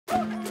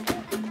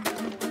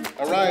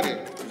Arriving,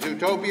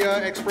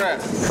 Zootopia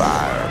Express.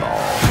 Fireball.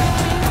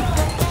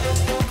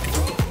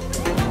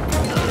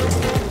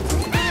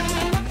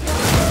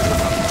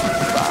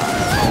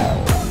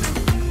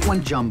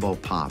 One jumbo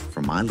pop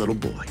for my little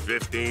boy.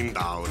 $15.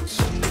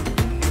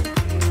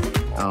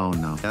 Oh,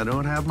 no. I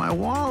don't have my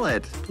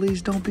wallet.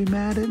 Please don't be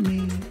mad at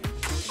me.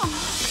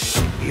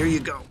 Here you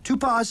go. 2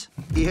 paws.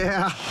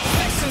 Yeah.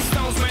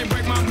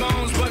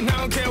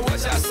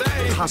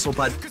 Hustle,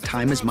 bud.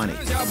 Time is money.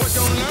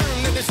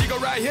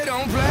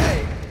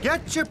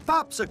 Get your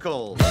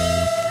popsicles.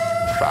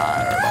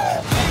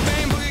 Fireball.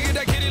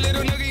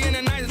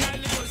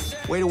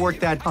 Way to work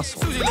that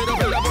hustle.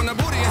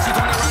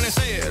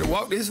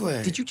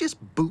 Did you just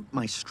boot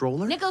my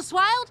stroller? Nicholas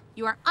Wilde,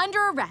 you are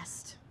under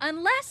arrest.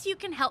 Unless you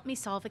can help me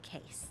solve a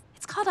case.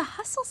 It's called a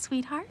hustle,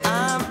 sweetheart.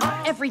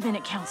 Every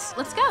minute counts.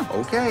 Let's go.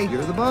 Okay,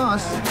 you're the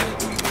boss.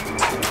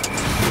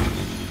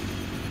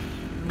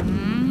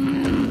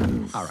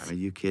 All right, are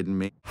you kidding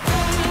me? I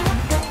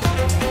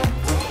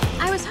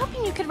was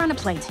hoping you could run a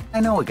plate. I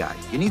know a guy.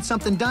 You need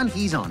something done,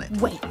 he's on it.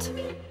 Wait.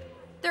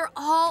 They're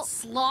all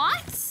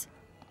sloths?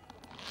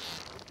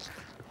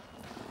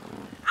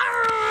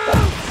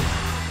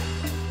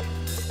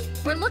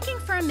 We're looking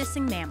for a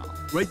missing mammal.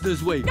 Right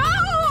this way. No!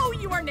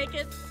 You are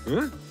naked.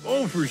 Huh?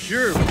 Oh, for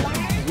sure.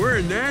 We're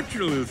a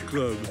naturalist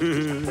club.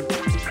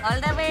 All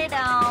the way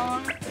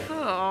down.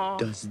 Oh.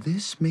 Does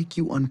this make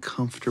you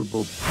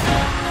uncomfortable?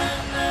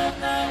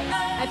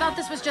 I thought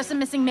this was just a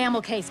missing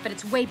mammal case, but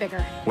it's way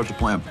bigger. What's the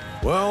plan?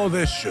 Well,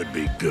 this should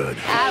be good.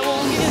 I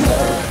won't get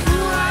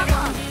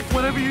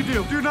Whatever you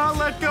do not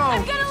let go.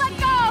 I'm gonna let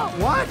go!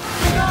 What?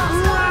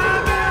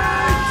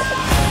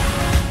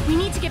 We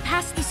need to get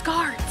past these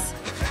guards.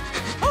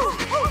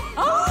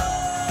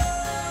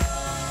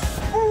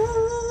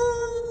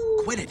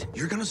 Quit it.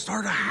 You're gonna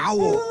start a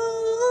howl.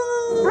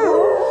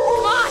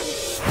 Come on!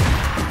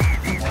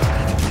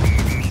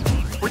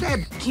 We're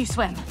dead. Can you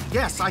swim?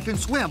 Yes, I can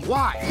swim.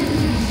 Why?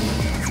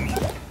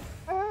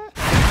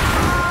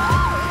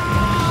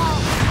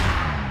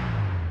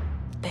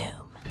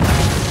 Boom.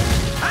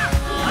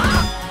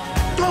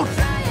 Don't!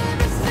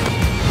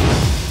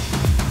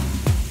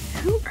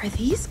 Who are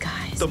these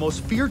guys? The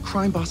most feared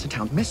crime boss in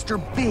town, Mr.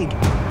 Big.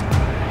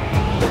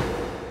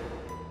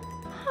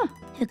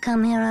 You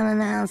come here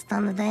unannounced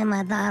on the day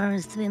my daughter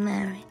is to be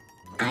married.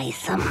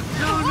 Isom.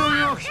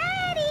 No.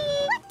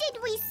 Daddy! What did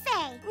we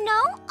say?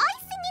 No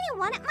icing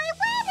anyone at my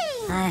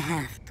wedding! I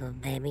have to,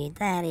 baby.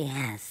 Daddy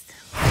has to.